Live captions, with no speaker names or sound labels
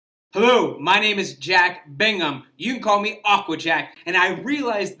Hello, my name is Jack Bingham. You can call me Aqua Jack. And I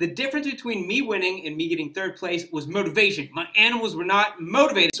realized the difference between me winning and me getting third place was motivation. My animals were not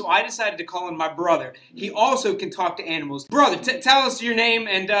motivated, so I decided to call in my brother. He also can talk to animals. Brother, tell us your name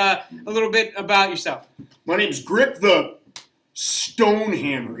and a little bit about yourself. My name's Grip the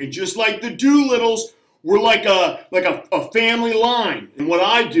Stonehammer. And just like the Doolittles, we're like a family line. And what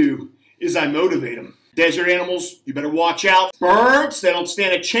I do is I motivate them. Desert animals, you better watch out. Birds, they don't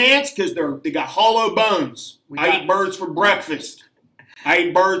stand a chance because they got hollow bones. I eat birds for breakfast.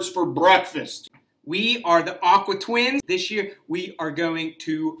 We are the Aqua Twins. This year, we are going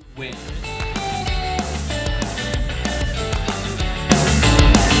to win.